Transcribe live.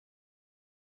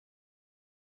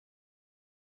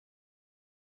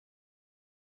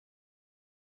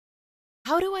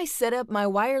How do I set up my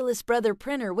wireless brother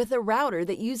printer with a router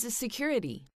that uses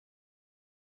security?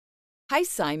 Hi,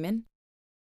 Simon.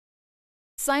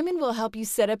 Simon will help you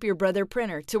set up your brother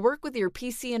printer to work with your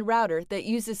PC and router that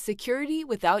uses security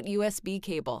without USB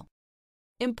cable.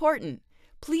 Important: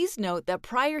 please note that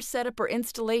prior setup or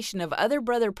installation of other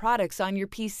brother products on your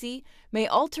PC may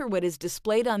alter what is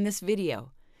displayed on this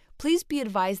video. Please be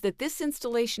advised that this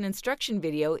installation instruction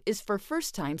video is for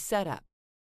first-time setup.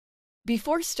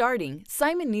 Before starting,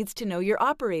 Simon needs to know your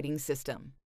operating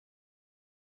system.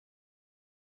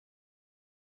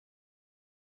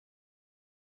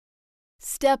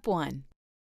 Step 1.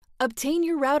 Obtain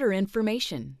your router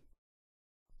information.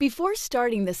 Before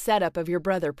starting the setup of your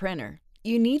brother printer,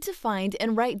 you need to find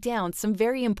and write down some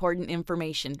very important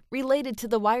information related to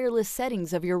the wireless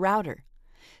settings of your router.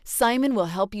 Simon will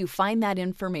help you find that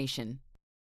information.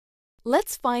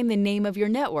 Let's find the name of your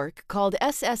network called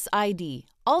SSID,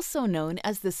 also known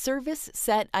as the Service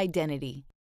Set Identity.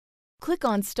 Click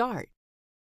on Start.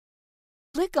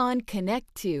 Click on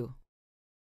Connect to.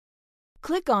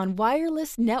 Click on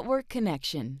Wireless Network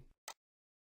Connection.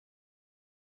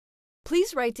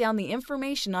 Please write down the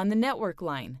information on the network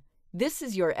line. This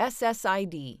is your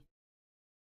SSID.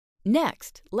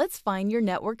 Next, let's find your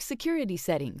network security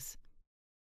settings.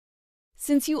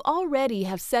 Since you already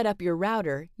have set up your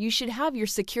router, you should have your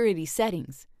security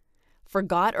settings.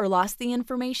 Forgot or lost the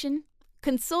information?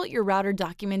 Consult your router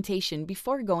documentation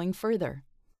before going further.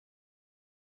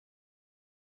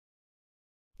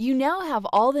 You now have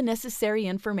all the necessary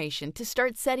information to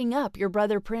start setting up your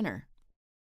brother printer.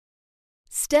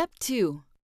 Step 2.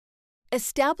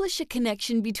 Establish a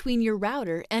connection between your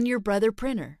router and your brother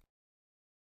printer.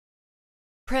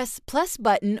 Press plus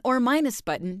button or minus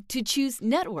button to choose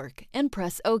Network and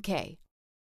press OK.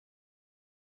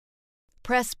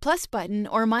 Press plus button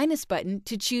or minus button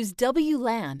to choose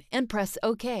WLAN and press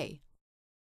OK.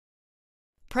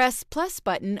 Press plus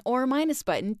button or minus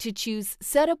button to choose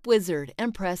Setup Wizard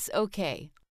and press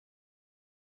OK.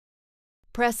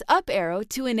 Press up arrow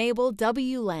to enable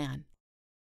WLAN.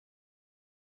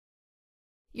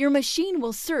 Your machine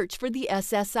will search for the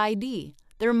SSID.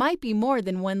 There might be more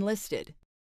than one listed.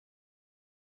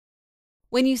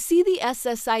 When you see the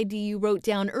SSID you wrote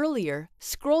down earlier,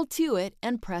 scroll to it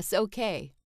and press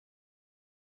OK.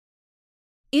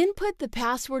 Input the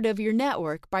password of your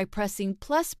network by pressing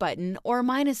plus button or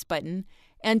minus button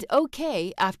and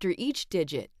OK after each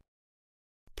digit.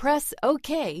 Press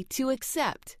OK to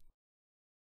accept.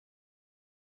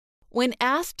 When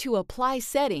asked to apply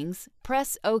settings,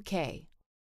 press OK.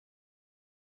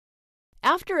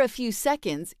 After a few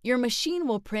seconds, your machine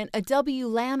will print a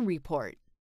WLAN report.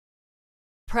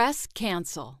 Press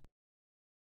Cancel.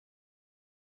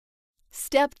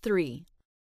 Step 3.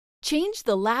 Change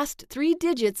the last 3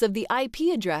 digits of the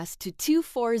IP address to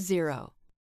 240.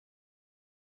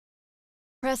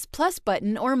 Press plus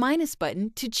button or minus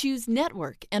button to choose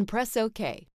Network and press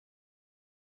OK.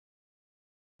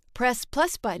 Press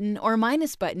plus button or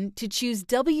minus button to choose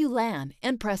WLAN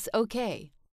and press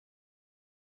OK.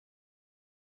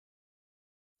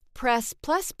 Press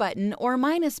plus button or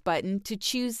minus button to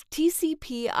choose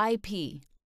TCP/IP.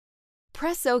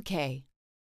 Press OK.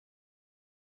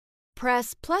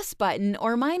 Press plus button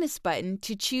or minus button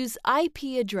to choose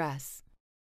IP address.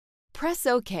 Press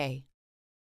OK.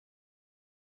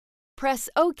 Press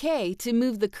OK to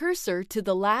move the cursor to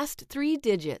the last 3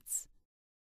 digits.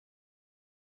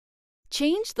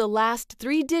 Change the last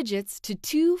 3 digits to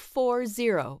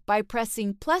 240 by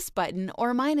pressing plus button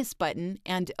or minus button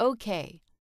and OK.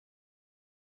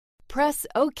 Press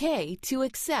OK to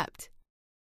accept.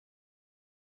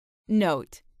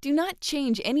 Note: do not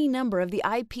change any number of the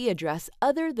IP address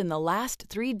other than the last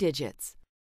 3 digits.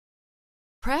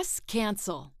 Press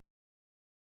Cancel.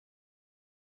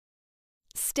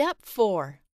 Step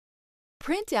 4.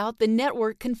 Print out the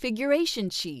network configuration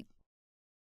sheet.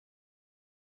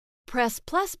 Press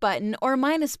plus button or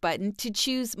minus button to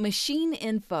choose Machine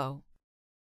Info.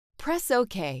 Press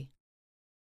OK.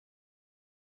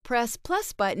 Press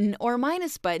plus button or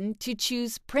minus button to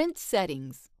choose Print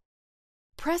Settings.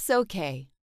 Press OK.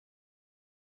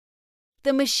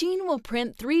 The machine will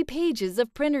print 3 pages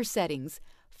of printer settings.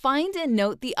 Find and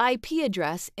note the IP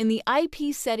address in the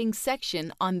IP settings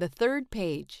section on the 3rd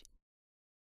page.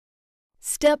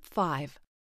 Step 5.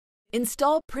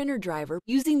 Install printer driver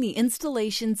using the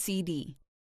installation CD.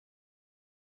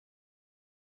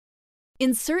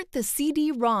 Insert the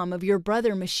CD-ROM of your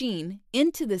brother machine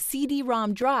into the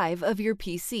CD-ROM drive of your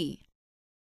PC.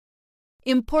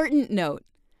 Important note: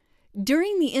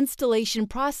 during the installation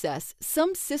process,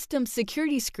 some system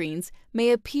security screens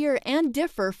may appear and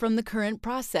differ from the current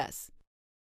process.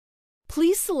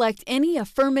 Please select any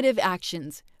affirmative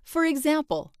actions, for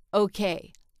example,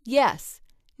 OK, Yes,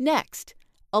 Next,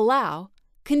 Allow,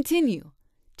 Continue,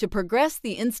 to progress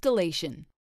the installation.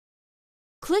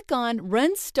 Click on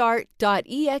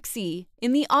runstart.exe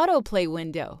in the autoplay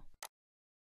window.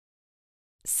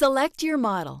 Select your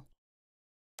model.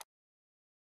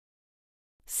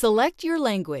 Select your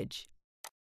language.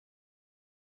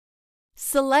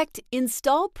 Select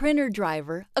Install Printer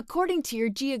Driver according to your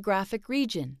geographic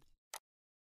region.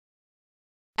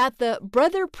 At the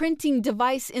Brother Printing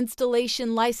Device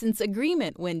Installation License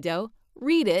Agreement window,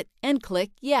 read it and click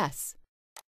Yes.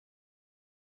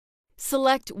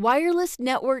 Select Wireless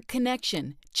Network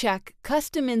Connection, check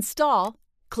Custom Install,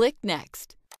 click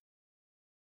Next.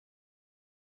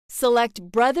 Select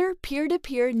Brother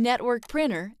Peer-to-Peer Network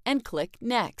Printer and click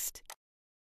Next.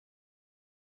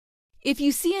 If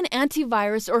you see an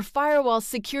antivirus or firewall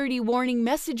security warning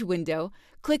message window,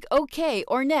 click OK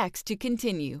or Next to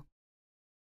continue.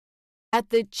 At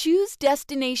the Choose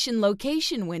Destination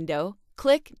Location window,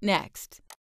 click Next.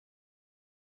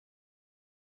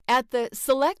 At the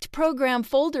Select Program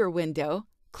Folder window,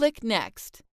 click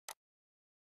Next.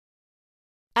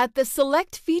 At the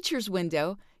Select Features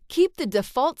window, keep the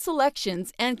default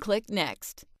selections and click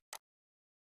Next.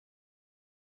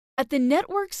 At the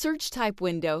Network Search Type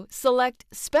window, select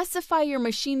Specify your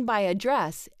machine by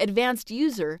address, Advanced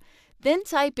User, then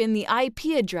type in the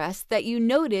IP address that you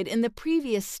noted in the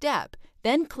previous step,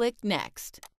 then click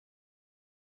Next.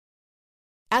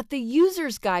 At the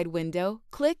User's Guide window,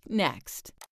 click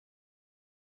Next.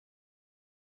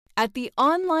 At the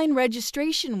Online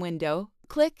Registration window,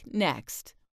 click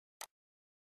Next.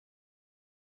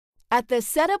 At the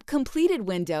Setup Completed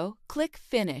window, click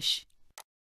Finish.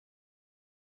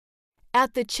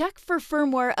 At the Check for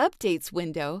Firmware Updates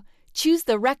window, choose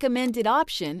the recommended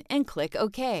option and click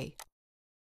OK.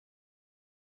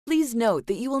 Please note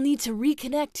that you will need to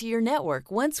reconnect to your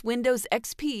network once Windows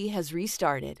XP has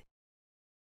restarted.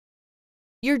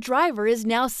 Your driver is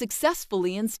now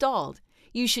successfully installed.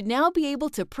 You should now be able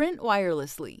to print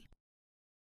wirelessly.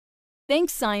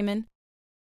 Thanks, Simon.